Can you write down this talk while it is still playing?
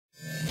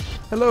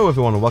Hello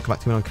everyone and welcome back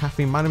to me on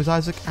Caffeine. My name is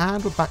Isaac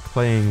and we're back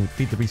playing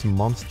FTB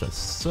Monster.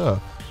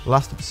 So,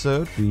 last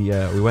episode we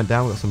went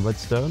down, we got some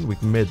redstone, we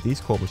made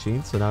these coal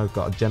machines, so now we've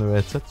got a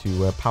generator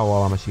to power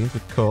all our machines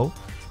with coal.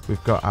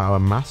 We've got our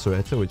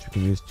macerator which we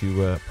can use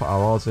to put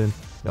our ores in.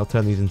 It'll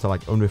turn these into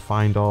like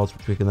unrefined ores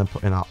which we can then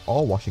put in our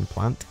ore washing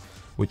plant,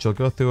 which will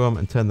go through them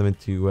and turn them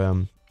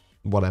into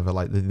whatever,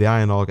 like the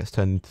iron ore gets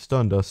turned into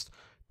stone dust,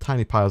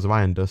 tiny piles of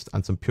iron dust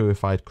and some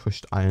purified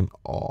crushed iron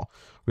ore.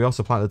 We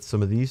also planted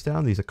some of these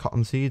down. These are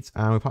cotton seeds,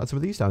 and we planted some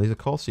of these down. These are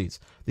coal seeds.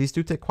 These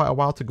do take quite a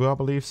while to grow, I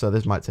believe, so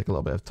this might take a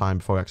little bit of time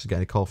before we actually get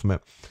any coal from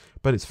it.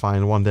 But it's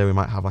fine. One day we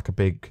might have like a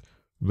big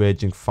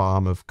raging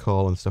farm of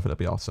coal and stuff. It'll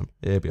be awesome.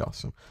 It'll be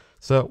awesome.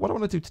 So what I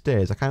want to do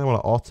today is I kind of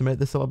want to automate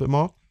this a little bit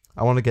more.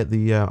 I want to get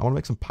the I want to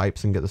make some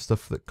pipes and get the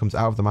stuff that comes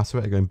out of the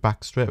macerator going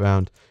back straight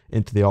around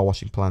into the ore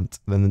washing plant,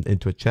 then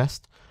into a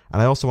chest. And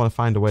I also want to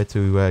find a way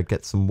to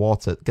get some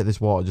water, get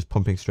this water just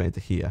pumping straight into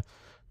here.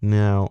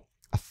 Now,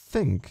 I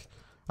think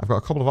I've got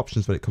a couple of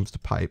options when it comes to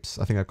pipes.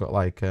 I think I've got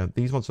like,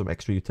 these ones, some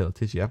extra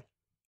utilities, yeah.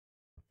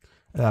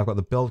 I've got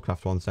the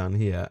Buildcraft ones down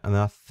here, and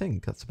I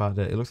think that's about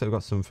it. It looks like we've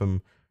got some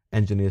from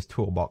Engineer's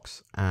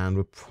Toolbox, and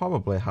we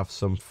probably have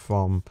some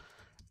from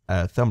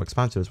Thermal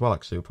Expansion as well,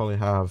 actually. We probably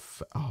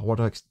have, what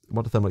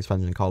do Thermal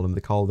Expansion call them? They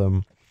call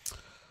them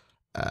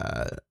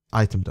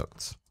item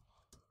ducts.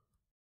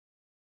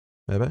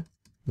 Maybe?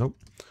 Nope.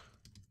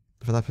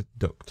 For that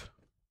duct.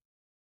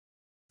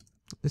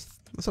 Let's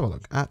have a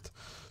look at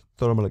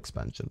thermal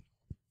expansion.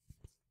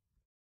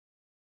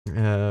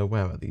 Where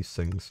are these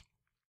things?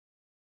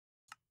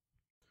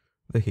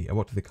 They're here.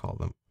 What do they call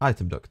them?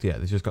 Item duct. Yeah,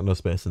 they've just got no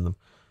space in them.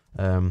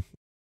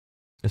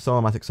 It's an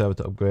automatic server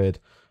to upgrade.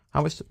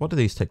 How much? What do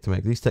these take to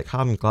make? These take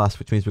hardened glass,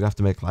 which means we have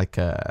to make like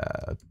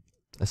an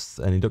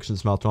induction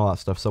smelter and all that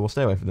stuff. So we'll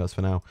stay away from those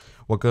for now.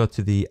 We'll go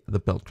to the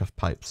Buildcraft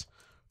pipes,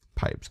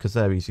 because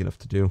they're easy enough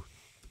to do.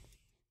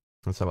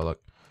 Let's have a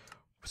look.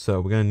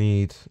 So we're gonna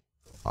need.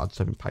 I'll just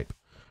have a pipe.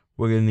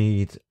 We're gonna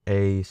need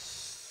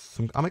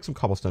I'll make some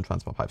cobblestone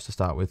transport pipes to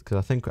start with,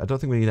 because I don't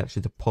think we need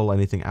actually to pull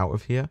anything out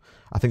of here.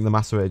 I think the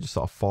macerator just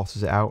sort of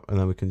forces it out, and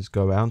then we can just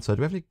go around. So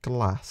do we have any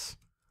glass?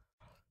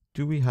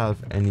 Do we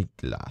have any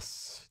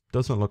glass?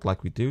 Doesn't look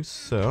like we do.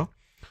 So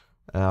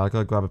I'll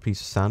go grab a piece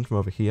of sand from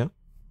over here,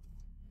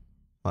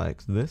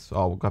 like this.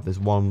 Oh, we'll grab this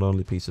one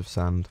lonely piece of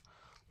sand.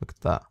 Look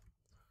at that.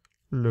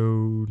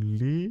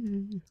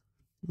 Lonely.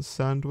 The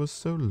sand was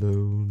so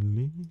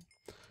lonely.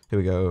 Here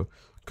we go.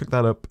 Cook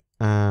that up.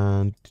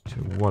 And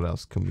what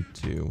else can we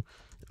do?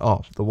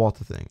 Oh, the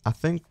water thing. I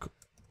think,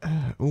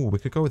 we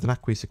could go with an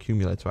aqueous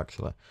accumulator,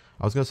 actually.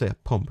 I was going to say a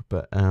pump,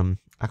 but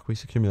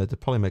aqueous accumulator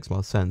probably makes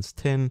more sense.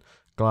 Tin,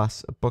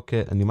 glass, a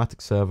bucket, a pneumatic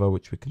servo,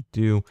 which we can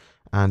do,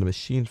 and a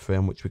machine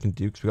frame, which we can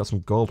do, because we got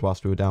some gold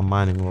whilst we were down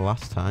mining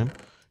last time.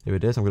 Here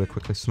it is. I'm going to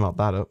quickly smelt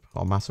that up,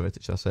 or macerate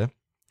it, shall I say.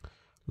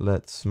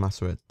 Let's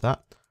macerate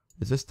that.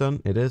 Is this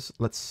done? It is.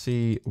 Let's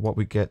see what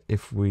we get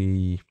if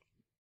we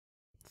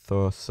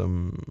throw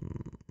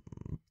some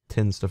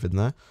tin stuff in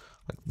there,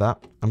 like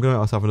that. I'm going to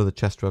also have another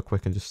chest real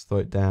quick and just throw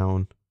it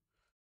down.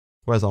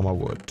 Where's all my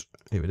wood?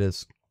 Here it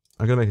is.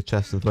 I'm going to make a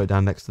chest and throw it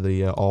down next to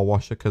the ore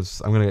washer,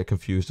 because I'm going to get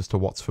confused as to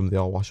what's from the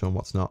ore washer and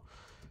what's not.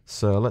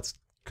 So let's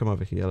come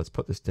over here. Let's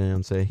put this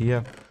down, say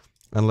here,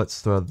 and let's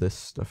throw this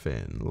stuff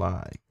in,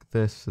 like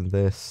this and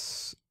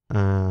this,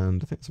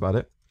 and I think that's about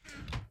it.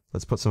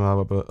 Let's put some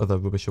other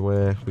rubbish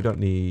away. We don't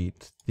need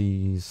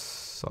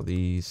these or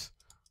these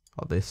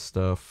or this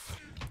stuff.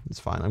 It's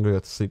fine. I'm going to go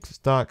to sleep because it's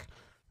dark.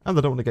 And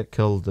I don't want to get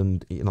killed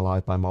and eaten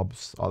alive by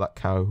mobs or that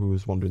cow who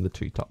was wandering the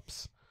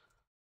treetops.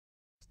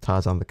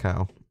 Tarzan the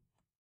cow.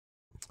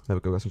 There we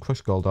go. Got some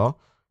crushed gold ore.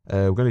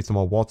 We're going to need some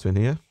more water in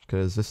here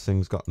because this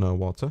thing's got no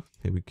water.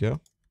 Here we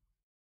go.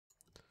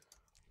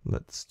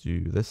 Let's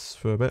do this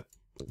for a bit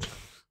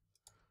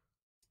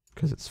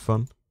because it's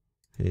fun.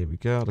 Here we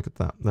go. Look at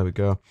that. There we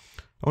go.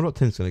 I wonder what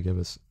tin's going to give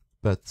us.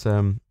 But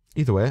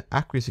either way,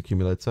 aqueous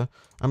accumulator.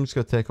 I'm just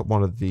going to take up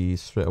one of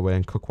these straight away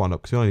and cook one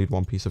up because we only need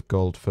one piece of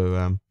gold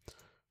for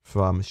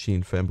our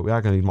machine frame. But we are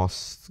going to need more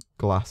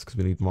glass because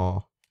we need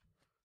more.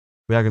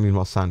 We are going to need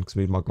more sand because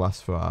we need more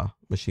glass for our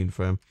machine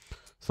frame.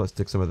 So let's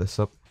dig some of this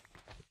up.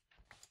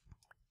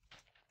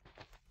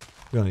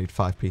 We only need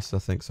 5 pieces, I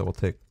think. So we'll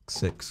take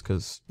 6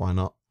 because why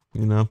not?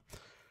 You know,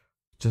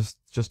 just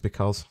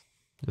because.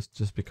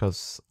 Just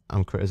because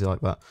I'm crazy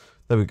like that.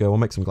 There we go. We'll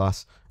make some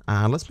glass.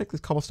 And let's make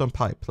this cobblestone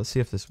pipe. Let's see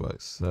if this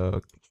works.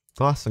 So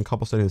glass and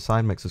cobblestone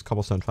inside makes us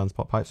cobblestone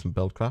transport pipes from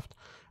Buildcraft.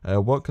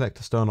 Won't connect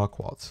to stone or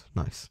quartz.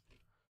 Nice.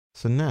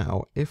 So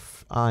now,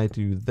 if I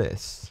do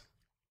this,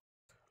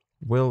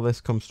 will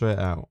this come straight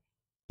out?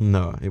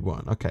 No, it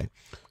won't. Okay.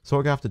 So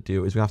what we have to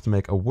do is we have to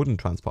make a wooden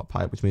transport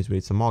pipe, which means we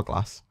need some more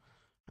glass.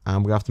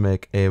 And we have to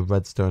make a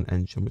redstone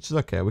engine, which is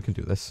okay. We can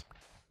do this.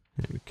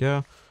 Here we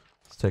go.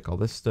 Let's take all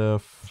this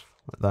stuff.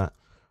 Like that.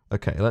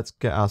 Okay, let's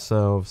get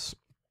ourselves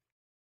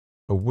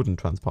a wooden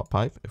transport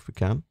pipe if we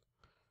can.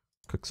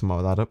 Cook some more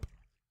of that up.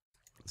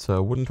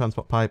 So wooden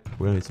transport pipe,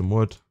 we're gonna need some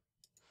wood.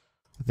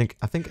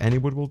 I think any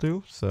wood will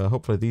do, so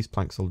hopefully these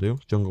planks will do.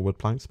 Jungle wood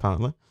planks,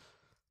 apparently.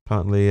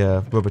 Apparently,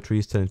 rubber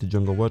trees turn into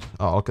jungle wood.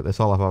 Oh, look at this.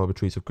 All of our rubber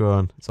trees have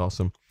grown. It's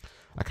awesome.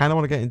 I kind of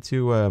want to get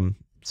into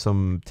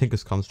some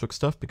Tinker's Construct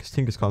stuff, because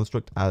Tinker's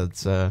Construct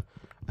adds an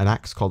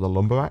axe called a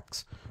lumber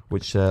axe,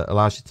 which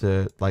allows you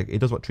to, like, it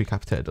does what tree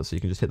capitator does, so you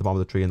can just hit the bottom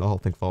of the tree and the whole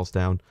thing falls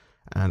down.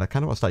 And I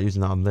kind of want to start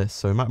using that on this,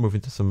 so we might move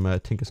into some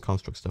Tinker's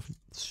Construct stuff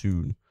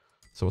soon.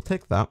 So we'll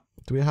take that.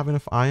 Do we have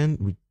enough iron?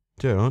 We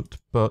don't,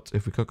 but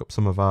if we cook up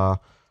some of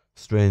our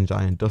strange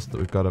iron dust that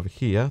we've got over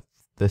here,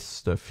 this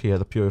stuff here,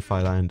 the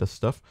purified iron dust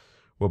stuff,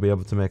 we'll be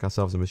able to make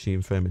ourselves a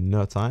machine frame in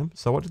no time.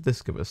 So what did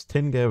this give us?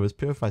 Tin gave us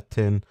purified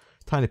tin,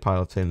 tiny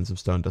pile of tin, and some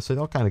stone dust. So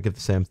they all kind of give the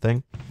same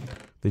thing.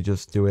 They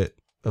just do it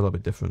a little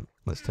bit different.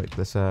 Let's take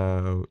this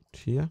out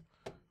here.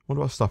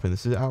 Wonder what's stopping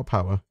this. Is it out of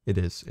power? It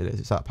is. It is.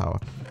 It's out of power.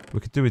 We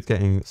could do with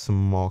getting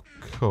some more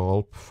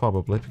coal,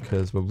 probably,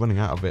 because we're running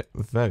out of it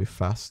very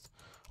fast.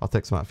 I'll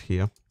take some out of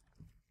here.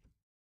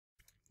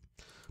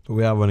 But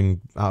we are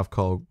running out of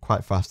coal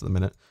quite fast at the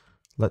minute.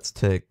 Let's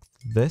take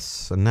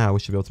this, and now we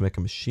should be able to make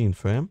a machine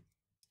frame.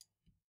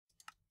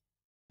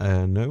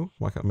 No,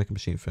 why can't we make a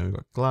machine frame? We've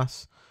got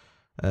glass.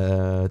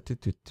 What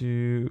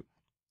am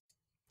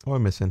I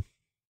missing?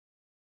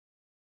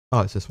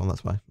 Oh, it's this one,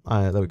 that's why.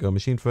 There we go,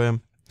 machine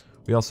frame.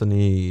 We also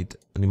need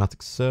a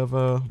pneumatic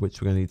server, which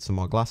we're going to need some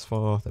more glass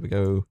for. There we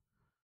go.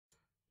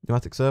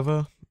 Pneumatic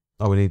server.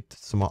 Oh, we need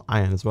some more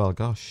iron as well.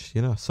 Gosh,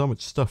 you know, so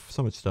much stuff,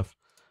 so much stuff.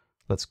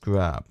 Let's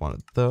grab one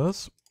of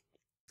those.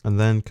 And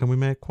then can we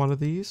make one of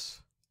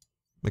these?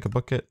 Make a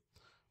bucket.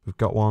 We've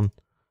got one.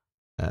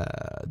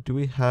 Do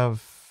we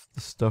have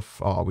the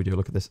stuff? Oh, we do.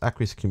 Look at this.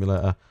 Accuracy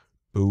accumulator.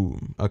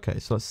 Boom. Okay,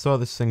 so let's throw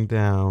this thing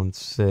down,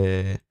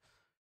 say,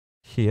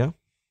 here.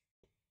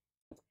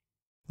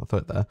 I'll throw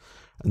it there.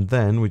 And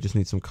then we just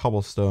need some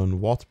cobblestone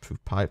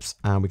waterproof pipes,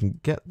 and we can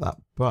get that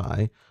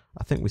by,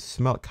 I think we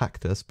smelt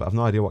cactus, but I've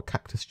no idea what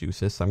cactus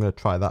juice is, so I'm going to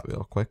try that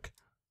real quick.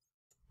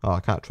 Oh, I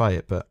can't try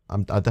it, but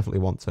I definitely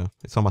want to.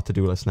 It's on my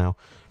to-do list now.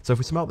 So if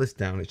we smelt this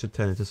down, it should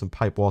turn into some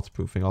pipe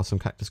waterproofing, or some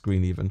cactus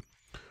green even,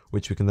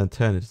 which we can then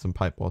turn into some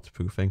pipe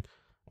waterproofing.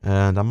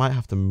 And I might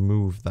have to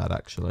move that,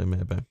 actually,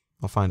 maybe.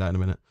 I'll find out in a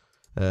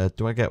minute.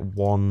 Do I get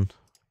one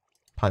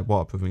pipe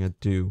waterproofing? I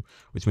do,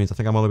 which means I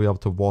think I'm only be able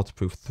to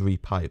waterproof 3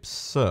 pipes.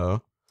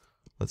 So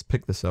let's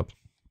pick this up.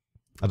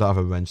 I don't have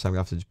a wrench, so I'm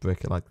going to have to just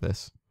break it like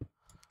this.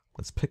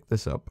 Let's pick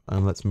this up,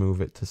 and let's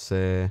move it to,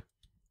 say...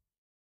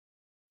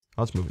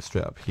 I'll just move it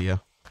straight up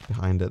here,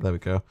 behind it. There we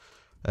go.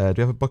 Do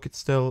we have a bucket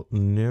still?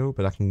 No,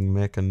 but I can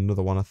make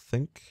another one, I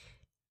think.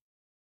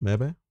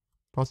 Maybe?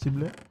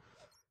 Possibly?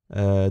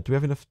 Do we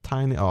have enough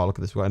tiny... Oh, look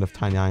at this. We've got enough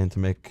tiny iron to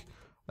make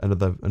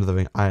another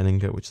iron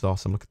ingot, which is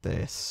awesome. Look at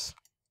this.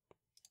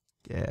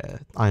 Yeah,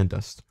 iron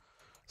dust.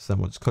 So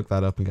then we'll just cook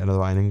that up and get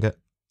another iron ingot.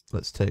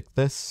 Let's take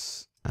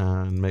this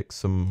and make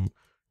some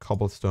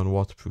cobblestone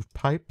waterproof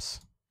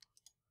pipes.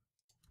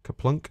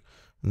 Kaplunk.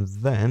 And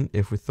then,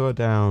 if we throw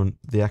down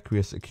the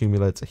aqueous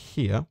accumulator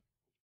here,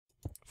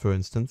 for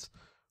instance,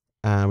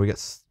 and we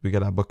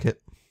get our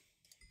bucket,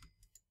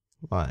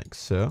 like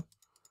so,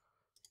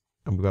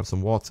 and we grab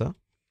some water,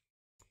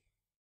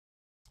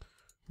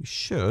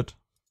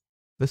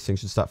 this thing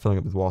should start filling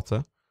up with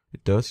water.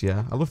 It does,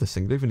 yeah. I love this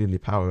thing. We don't even need any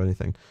power or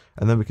anything.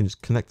 And then we can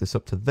just connect this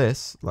up to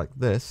this, like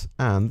this,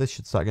 and this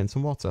should start getting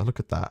some water. Look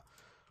at that.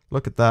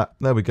 Look at that.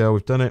 There we go.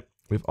 We've done it.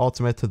 We've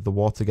automated the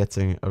water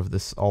getting of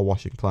this ore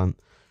washing plant,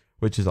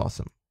 which is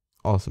awesome.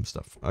 Awesome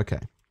stuff. Okay.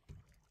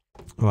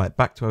 All right,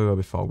 back to where we were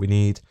before. We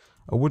need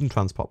a wooden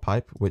transport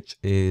pipe, which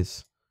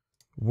is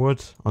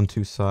wood on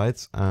 2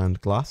 sides and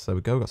glass. There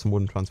we go. We've got some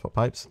wooden transport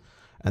pipes.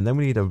 And then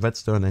we need a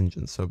redstone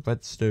engine. So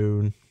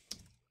redstone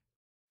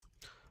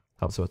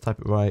helps us type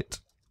it right.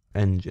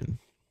 Engine.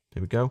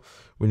 Here we go.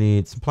 We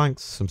need some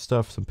planks, some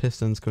stuff, some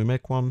pistons. Can we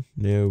make one?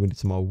 No, we need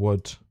some more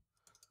wood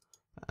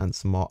and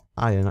some more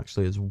iron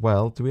actually as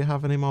well. Do we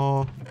have any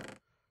more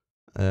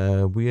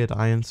weird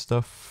iron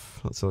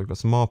stuff? So we've got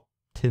some more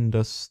tin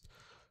dust,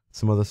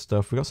 some other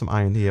stuff. We got some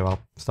iron here.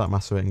 I'll start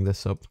macerating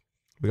this up.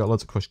 We got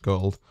loads of crushed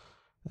gold.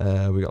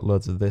 We got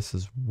loads of this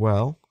as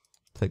well.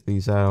 Take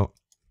these out.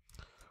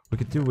 We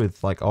could do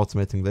with like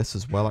automating this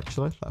as well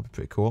actually. That'd be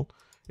pretty cool.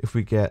 If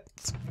we get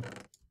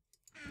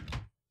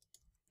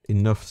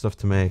enough stuff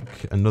to make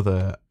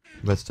another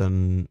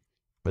redstone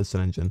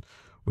engine,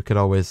 we could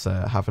always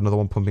have another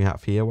one pumping out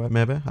of here, where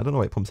maybe, I don't know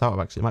what it pumps out of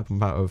actually. It might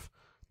pump out of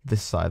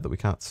this side that we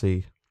can't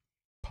see,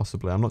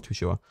 possibly. I'm not too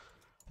sure.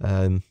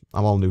 I'm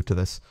all new to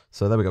this.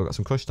 So there we go. We've got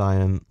some crushed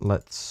iron. I'm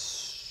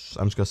just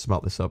going to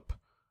smelt this up.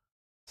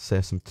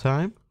 Save some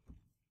time.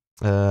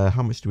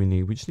 How much do we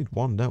need? We just need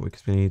 1, don't we?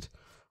 Because we need,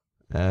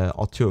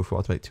 or 2 if we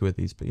want to make 2 of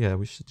these. But yeah,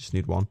 we should just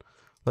need 1.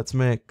 Let's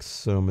make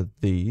some of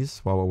these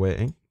while we're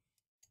waiting.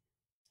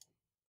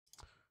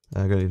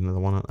 I'm going to need another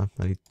one, aren't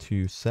I? I need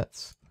 2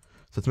 sets.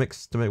 So to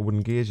make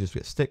wooden gears, you just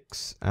get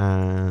sticks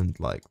and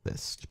like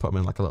this. Just put them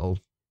in like a little,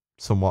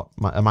 somewhat,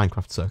 a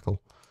Minecraft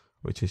circle,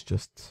 which is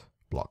just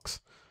blocks.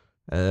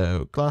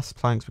 Glass,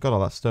 planks, we've got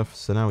all that stuff.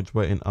 So now we're just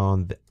waiting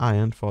on the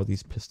iron for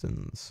these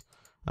pistons.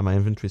 And my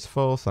inventory's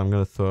full, so I'm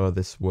going to throw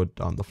this wood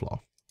on the floor.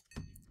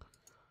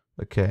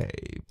 Okay,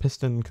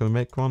 piston, can we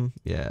make one?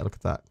 Yeah, look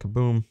at that.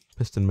 Kaboom,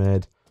 piston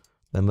made.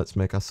 Then let's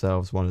make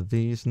ourselves one of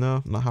these.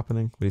 No, not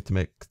happening. We need to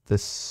make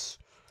this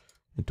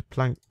into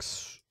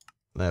planks.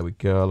 There we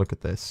go, look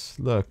at this.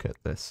 Look at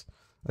this.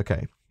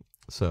 Okay,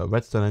 so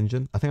redstone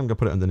engine. I think I'm going to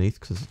put it underneath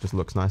because it just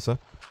looks nicer.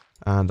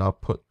 And I'll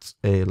put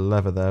a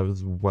lever there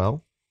as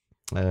well.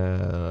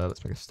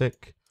 Let's make a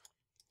stick.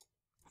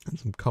 And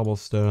some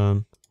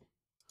cobblestone.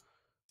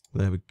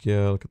 There we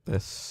go, look at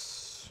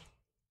this.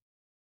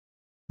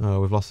 Oh,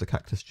 we've lost the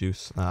cactus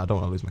juice. I don't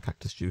want to lose my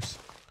cactus juice.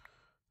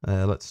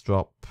 Let's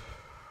drop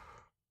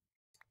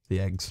the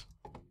eggs.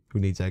 Who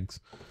needs eggs?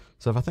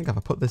 So if I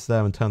put this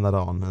there and turn that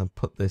on, and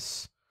put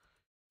this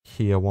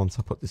here once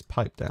I put this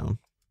pipe down.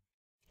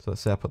 So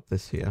let's say I put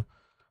this here,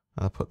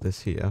 and I put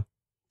this here.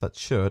 That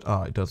should,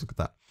 oh, it does, look at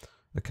that.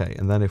 Okay,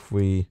 and then if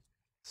we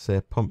say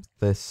pump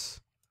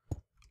this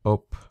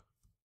up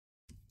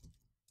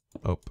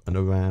and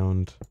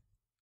around.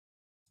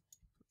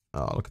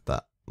 Oh, look at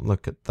that.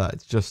 Look at that.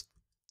 It's just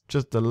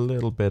a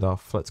little bit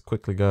off. Let's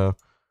quickly go.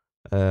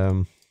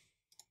 I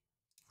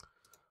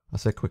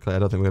say quickly, I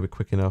don't think we're going to be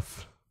quick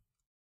enough.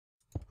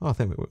 Oh, I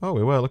think we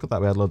were. Look at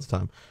that. We had loads of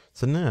time.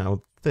 So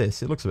now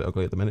this, it looks a bit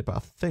ugly at the minute, but I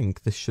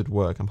think this should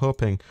work. I'm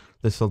hoping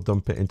this will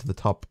dump it into the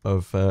top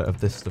of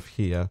this stuff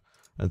here,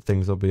 and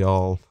things will be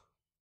all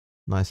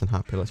nice and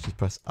happy. Let's just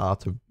press R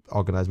to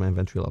organize my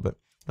inventory a little bit.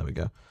 There we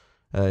go.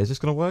 Is this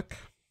going to work?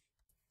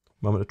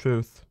 Moment of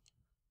truth.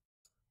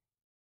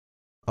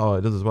 Oh,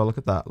 it does as well. Look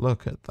at that.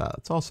 Look at that.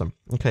 It's awesome.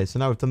 Okay, so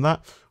now we've done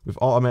that. We've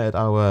automated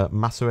our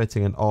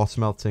macerating and ore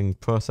smelting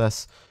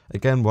process.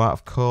 Again, we're out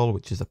of coal,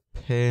 which is a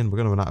pain. We're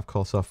going to run out of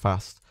coal so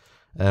fast.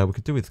 We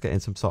could do with getting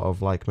some sort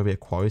of like maybe a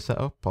quarry set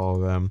up, or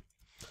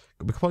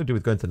we could probably do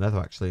with going to the Nether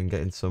actually and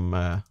getting some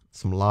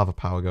lava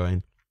power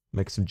going,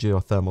 make some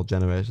geothermal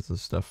generators and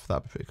stuff.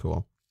 That'd be pretty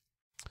cool.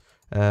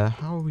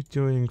 How are we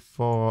doing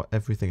for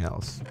everything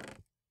else?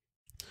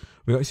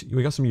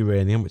 We got some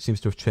uranium, which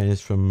seems to have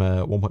changed from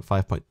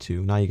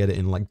 1.5.2. Now you get it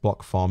in like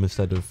block form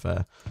instead of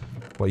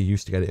what you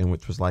used to get it in,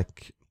 which was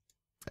like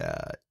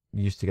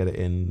you used to get it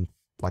in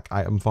like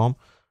item form.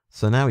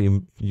 So now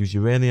you use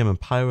uranium and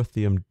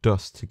pyrotheum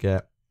dust to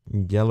get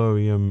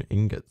yellorium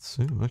ingots.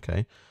 Ooh,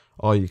 okay.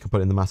 Or you can put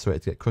it in the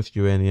macerator to get crushed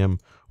uranium,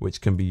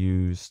 which can be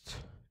used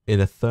in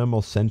a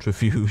thermal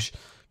centrifuge.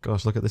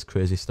 Gosh, look at this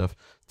crazy stuff.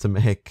 To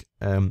make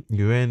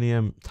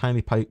uranium,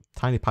 tiny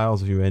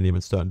piles of uranium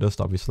and stone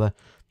dust, obviously.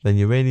 Then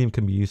uranium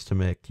can be used to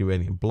make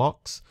uranium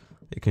blocks.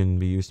 It can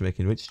be used to make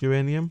enriched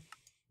uranium.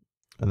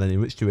 And then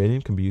enriched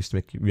uranium can be used to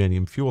make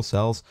uranium fuel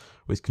cells,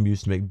 which can be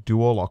used to make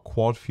dual or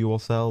quad fuel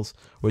cells,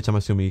 which I'm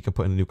assuming you can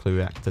put in a nuclear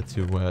reactor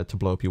to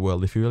blow up your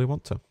world if you really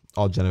want to.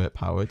 Or generate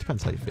power. It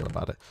depends how you feel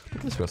about it. Look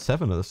at this, we've got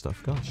 7 of this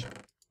stuff, gosh.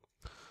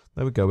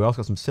 There we go. We also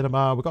got some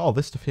cinema. We've got all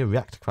this stuff here.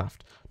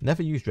 Reactorcraft.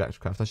 Never used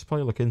Reactorcraft. I should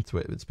probably look into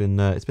it. It's been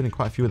in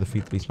quite a few of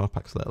the FTB mod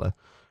packs lately.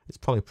 It's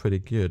probably pretty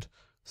good.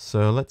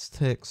 So let's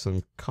take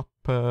some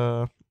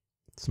copper,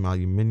 some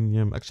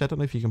aluminium. Actually, I don't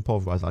know if you can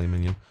pulverize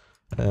aluminium.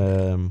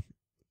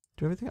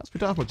 Do everything else? We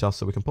don't have much else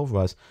that we can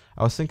pulverize.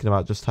 I was thinking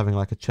about just having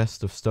like a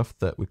chest of stuff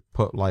that we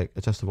put like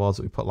a chest of ores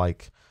that we put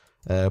like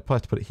probably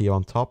have to put it here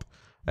on top,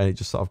 and it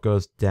just sort of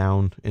goes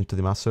down into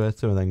the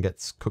macerator and then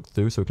gets cooked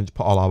through. So we can just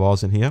put all our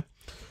ores in here.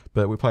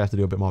 But we probably have to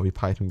do a bit more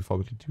repiping before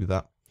we can do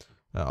that.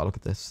 Oh, look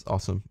at this.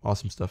 Awesome.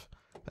 Awesome stuff.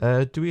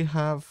 Do we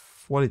have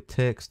what it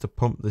takes to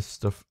pump this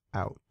stuff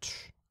out?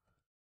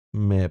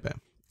 Maybe.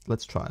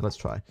 Let's try. Let's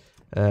try.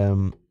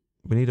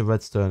 We need a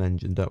redstone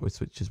engine, don't we?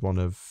 Which is one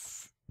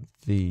of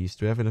these.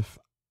 Do we have enough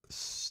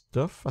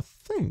stuff? I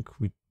think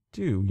we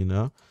do, you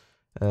know.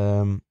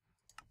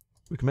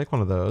 We can make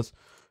one of those.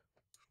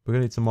 We're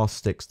going to need some more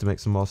sticks to make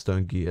some more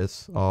stone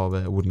gears. Or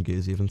wooden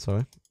gears even,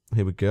 sorry.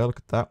 Here we go. Look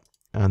at that.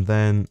 And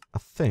then I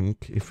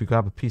think if we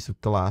grab a piece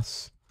of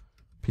glass,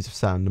 piece of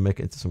sand, and make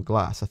it into some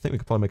glass, I think we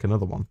could probably make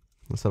another one.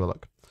 Let's have a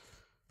look.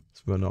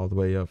 Let's run all the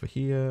way over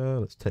here.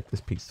 Let's take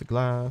this piece of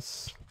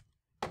glass.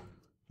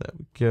 There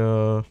we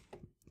go.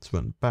 Let's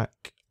run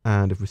back.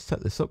 And if we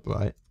set this up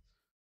right,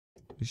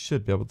 we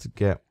should be able to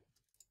get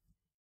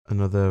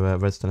another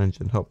redstone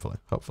engine, hopefully.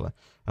 Hopefully.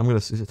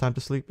 Is it time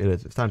to sleep? It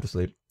is. It's time to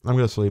sleep. I'm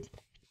going to sleep.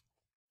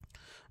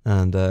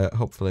 And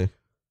hopefully,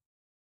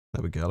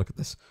 there we go. Look at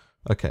this.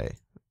 Okay.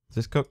 Is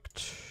this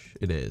cooked?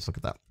 It is. Look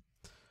at that.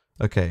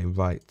 Okay,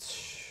 right.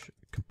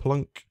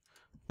 Kaplunk.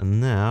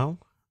 And now,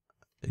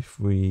 if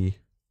we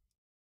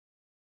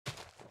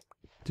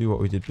do what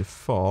we did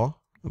before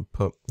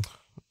and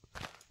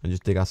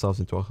just dig ourselves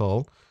into a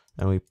hole,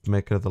 and we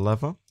make another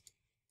lever,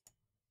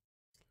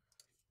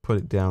 put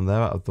it down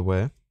there out of the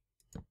way,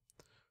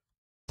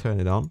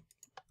 turn it on,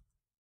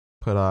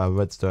 put our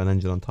redstone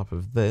engine on top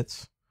of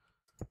this,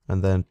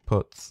 and then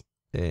put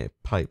a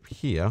pipe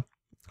here.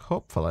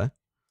 Hopefully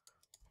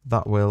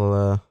that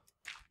will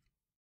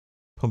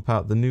pump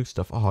out the new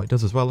stuff. Oh, it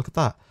does as well. Look at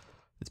that.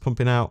 It's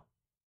pumping out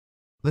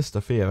this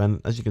stuff here,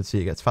 and as you can see,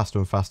 it gets faster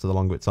and faster the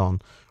longer it's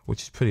on,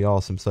 which is pretty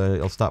awesome. So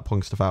it'll start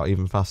pulling stuff out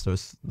even faster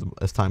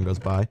as time goes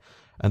by,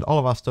 and all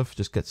of our stuff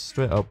just gets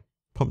straight up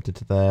pumped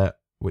into there,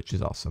 which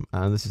is awesome.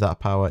 And this is out of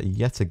power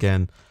yet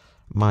again.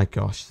 My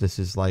gosh, this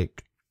is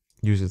like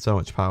using so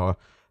much power.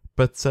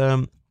 But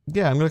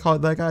yeah, I'm going to call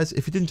it there, guys.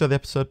 If you did enjoy the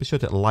episode, be sure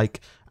to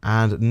like.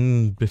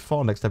 And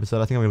before next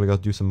episode, I think I'm going to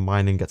go do some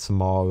mining, get some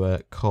more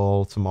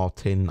coal, some more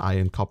tin,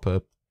 iron,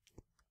 copper,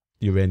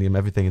 uranium,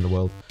 everything in the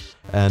world.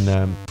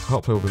 And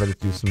hopefully we'll be ready to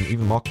do some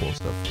even more cool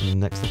stuff in the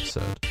next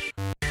episode.